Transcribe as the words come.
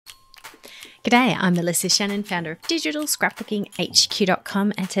G'day, I'm Melissa Shannon, founder of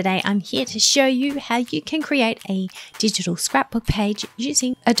digitalscrapbookinghq.com, and today I'm here to show you how you can create a digital scrapbook page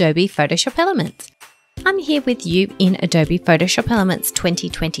using Adobe Photoshop Elements. I'm here with you in Adobe Photoshop Elements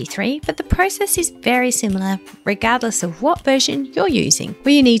 2023, but the process is very similar regardless of what version you're using.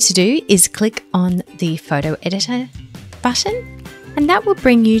 What you need to do is click on the photo editor button, and that will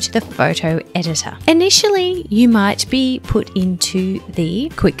bring you to the photo editor. Initially, you might be put into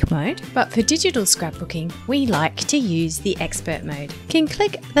the quick mode, but for digital scrapbooking, we like to use the expert mode. You can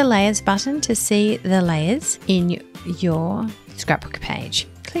click the layers button to see the layers in your scrapbook page.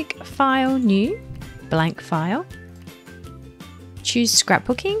 Click File, New, Blank File, choose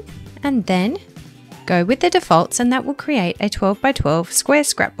Scrapbooking, and then go with the defaults, and that will create a 12 by 12 square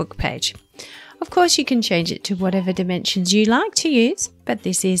scrapbook page. Of course, you can change it to whatever dimensions you like to use, but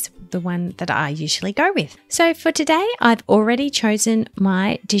this is the one that I usually go with. So for today, I've already chosen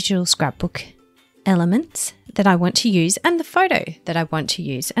my digital scrapbook elements that I want to use and the photo that I want to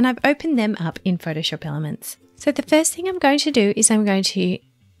use, and I've opened them up in Photoshop Elements. So the first thing I'm going to do is I'm going to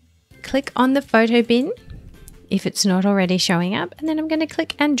click on the photo bin if it's not already showing up, and then I'm going to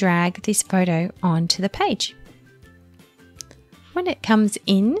click and drag this photo onto the page. When it comes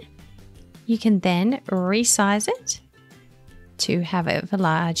in, you can then resize it to however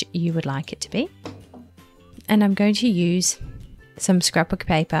large you would like it to be. And I'm going to use some scrapbook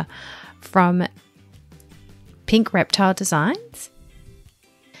paper from Pink Reptile Designs.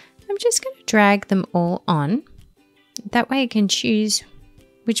 I'm just going to drag them all on. That way I can choose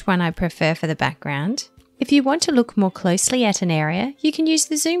which one I prefer for the background. If you want to look more closely at an area, you can use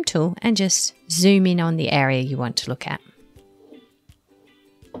the zoom tool and just zoom in on the area you want to look at.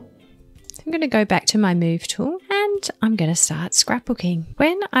 I'm going to go back to my move tool and I'm going to start scrapbooking.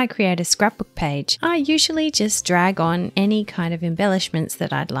 When I create a scrapbook page, I usually just drag on any kind of embellishments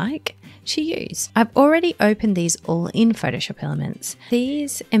that I'd like to use. I've already opened these all in Photoshop Elements.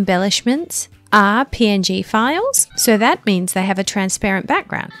 These embellishments are PNG files, so that means they have a transparent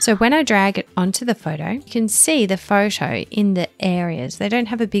background. So when I drag it onto the photo, you can see the photo in the areas. They don't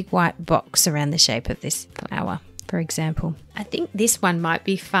have a big white box around the shape of this flower, for example. I think this one might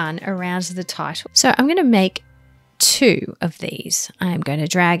be fun around the title. So I'm going to make 2 of these. I'm going to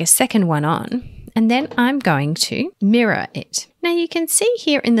drag a second one on, and then I'm going to mirror it. Now you can see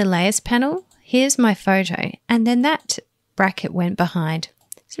here in the layers panel, here's my photo, and then that bracket went behind.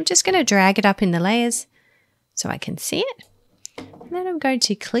 So I'm just going to drag it up in the layers so I can see it. And then I'm going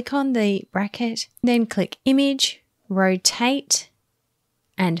to click on the bracket, then click Image, Rotate,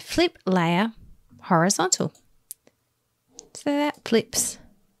 and Flip Layer Horizontal. So that flips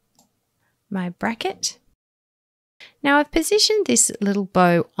my bracket. Now I've positioned this little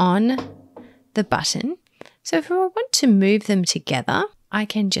bow on the button. So if I want to move them together, I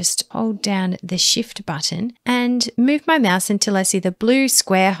can just hold down the Shift button and move my mouse until I see the blue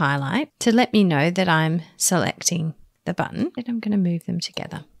square highlight to let me know that I'm selecting the button. And I'm going to move them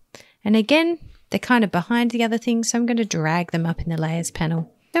together. And again, they're kind of behind the other things, so I'm going to drag them up in the layers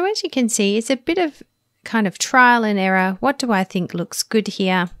panel. So as you can see, it's a bit of kind of trial and error. What do I think looks good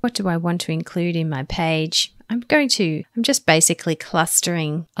here? What do I want to include in my page? I'm just basically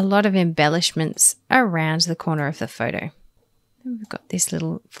clustering a lot of embellishments around the corner of the photo. And we've got this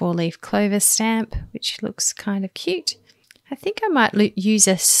little 4-leaf clover stamp, which looks kind of cute. I think I might use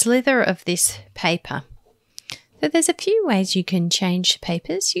a slither of this paper. So there's a few ways you can change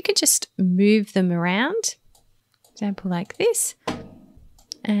papers. You can just move them around. Example like this.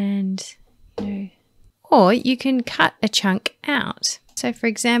 And or you can cut a chunk out. So for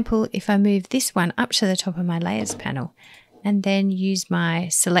example, if I move this one up to the top of my layers panel and then use my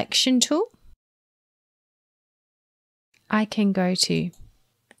selection tool, I can go to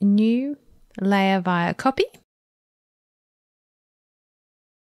New, Layer via Copy,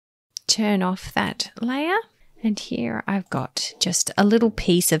 turn off that layer, and here I've got just a little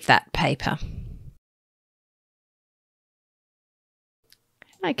piece of that paper.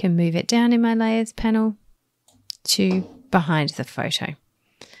 I can move it down in my layers panel to behind the photo.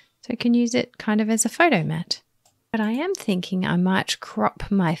 So I can use it kind of as a photo mat. But I am thinking I might crop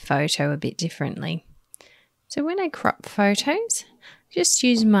my photo a bit differently. So when I crop photos, just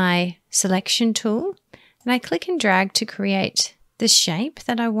use my selection tool and I click and drag to create the shape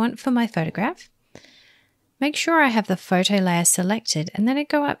that I want for my photograph. Make sure I have the photo layer selected, and then I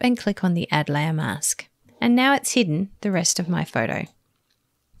go up and click on the Add Layer Mask. And now it's hidden the rest of my photo.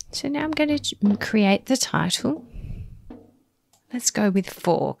 So now I'm going to create the title. Let's go with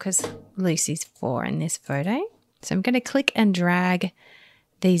 4 because Lucy's 4 in this photo. So I'm going to click and drag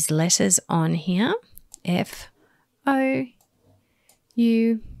these letters on here. F, O,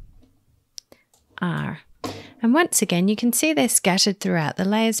 U, R. And once again, you can see they're scattered throughout the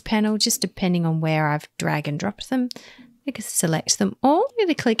layers panel, just depending on where I've drag and dropped them. I can select them all. I'm going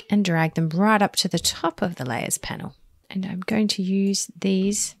to click and drag them right up to the top of the layers panel. And I'm going to use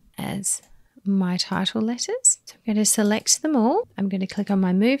these as my title letters. So I'm going to select them all. I'm going to click on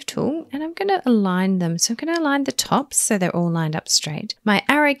my move tool and I'm going to align them. So I'm going to align the tops so they're all lined up straight. My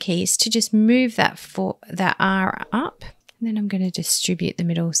arrow keys to just move that R up. And then I'm going to distribute the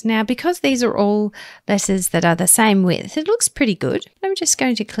middles. Now, because these are all letters that are the same width, it looks pretty good. I'm just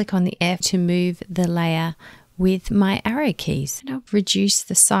going to click on the F to move the layer with my arrow keys. And I'll reduce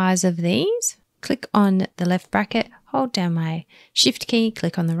the size of these. Click on the left bracket, hold down my shift key,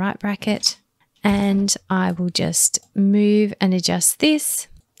 click on the right bracket, and I will just move and adjust this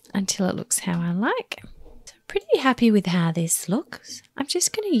until it looks how I like. So I'm pretty happy with how this looks. I'm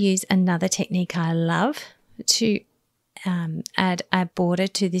just going to use another technique I love to add a border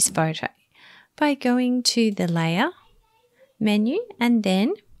to this photo by going to the layer menu and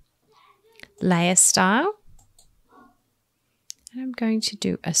then layer style. And I'm going to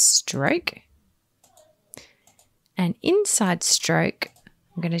do a stroke. And inside stroke,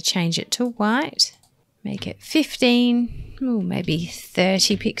 I'm going to change it to white, make it 15, maybe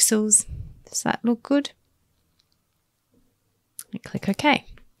 30 pixels. Does that look good? And click OK.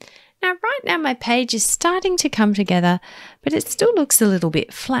 Now, right now my page is starting to come together, but it still looks a little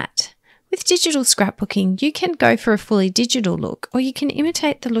bit flat. With digital scrapbooking, you can go for a fully digital look, or you can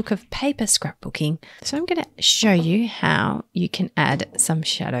imitate the look of paper scrapbooking. So I'm going to show you how you can add some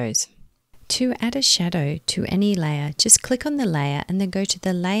shadows. To add a shadow to any layer, just click on the layer and then go to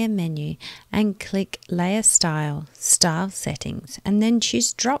the layer menu and click Layer Style, Style Settings, and then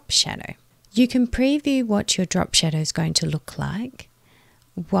choose Drop Shadow. You can preview what your drop shadow is going to look like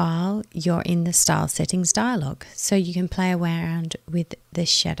while you're in the Style Settings dialog, so you can play around with the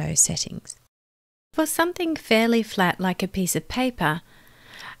shadow settings. For something fairly flat like a piece of paper,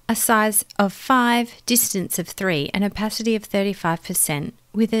 a size of 5, distance of 3 and opacity of 35%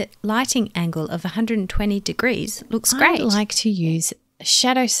 with a lighting angle of 120 degrees looks great. I like to use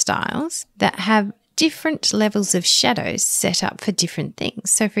shadow styles that have different levels of shadows set up for different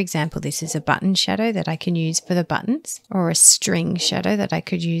things. So for example, this is a button shadow that I can use for the buttons, or a string shadow that I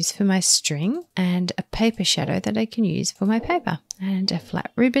could use for my string, and a paper shadow that I can use for my paper, and a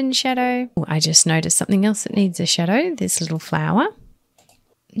flat ribbon shadow. Oh, I just noticed something else that needs a shadow, this little flower.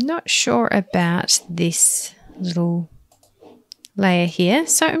 Not sure about this little layer here,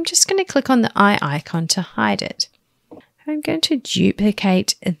 so I'm just going to click on the eye icon to hide it. I'm going to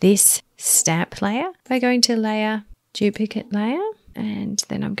duplicate this stamp layer by going to Layer, Duplicate Layer, and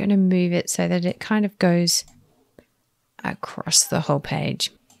then I'm going to move it so that it kind of goes across the whole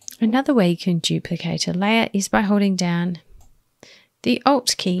page. Another way you can duplicate a layer is by holding down the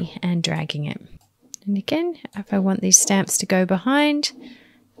Alt key and dragging it. And again, if I want these stamps to go behind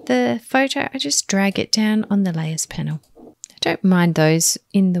the photo, I just drag it down on the Layers panel. I don't mind those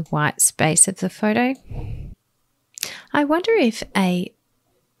in the white space of the photo. I wonder if a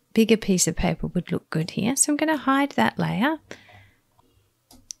bigger piece of paper would look good here. So I'm going to hide that layer.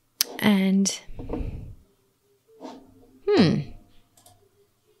 And I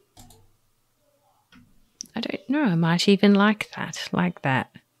don't know, I might even like that.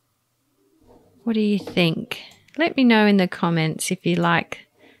 What do you think? Let me know in the comments if you like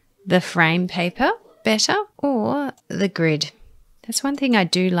the frame paper better or the grid. That's one thing I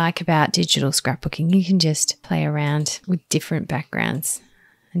do like about digital scrapbooking. You can just play around with different backgrounds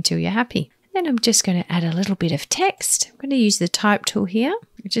until you're happy. Then I'm just going to add a little bit of text. I'm going to use the type tool here.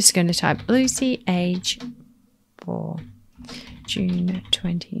 I'm just going to type Lucy, age 4, June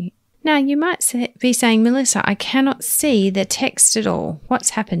 20. Now you might be saying, Melissa, I cannot see the text at all.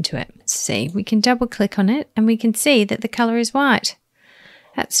 What's happened to it? Let's see. We can double click on it and we can see that the color is white.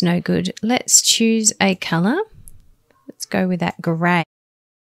 That's no good. Let's choose a color. Let's go with that grey.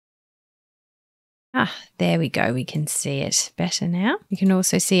 There we go. We can see it better now. You can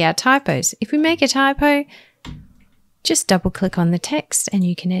also see our typos. If we make a typo, just double click on the text and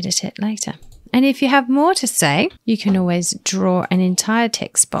you can edit it later. And if you have more to say, you can always draw an entire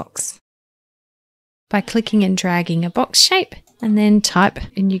text box by clicking and dragging a box shape and then type.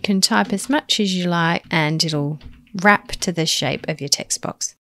 And you can type as much as you like and it'll wrap to the shape of your text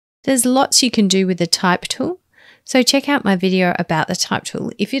box. There's lots you can do with the type tool. So check out my video about the type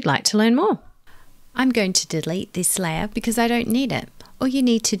tool if you'd like to learn more. I'm going to delete this layer because I don't need it. All you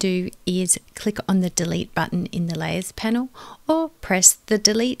need to do is click on the delete button in the layers panel or press the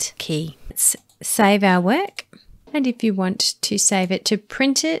delete key. Let's save our work. And if you want to save it to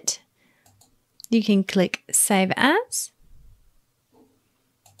print it, you can click Save As,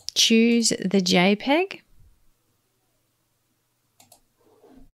 choose the JPEG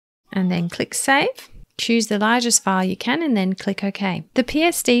and then click Save. Choose the largest file you can and then click OK. The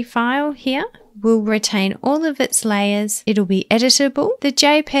PSD file here will retain all of its layers. It'll be editable. The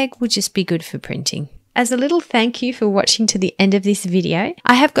JPEG will just be good for printing. As a little thank you for watching to the end of this video,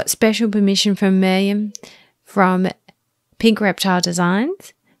 I have got special permission from Miriam from Pink Reptile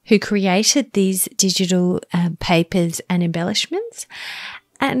Designs, who created these digital papers and embellishments.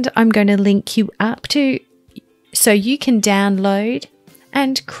 And I'm going to link you up to so you can download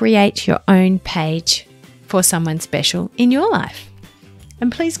and create your own page for someone special in your life.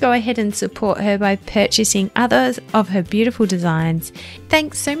 And please go ahead and support her by purchasing others of her beautiful designs.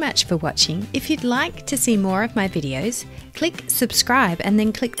 Thanks so much for watching. If you'd like to see more of my videos, click subscribe and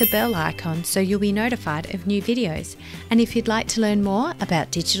then click the bell icon so you'll be notified of new videos. And if you'd like to learn more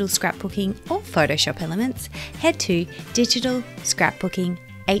about digital scrapbooking or Photoshop elements, head to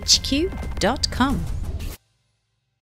digitalscrapbookinghq.com.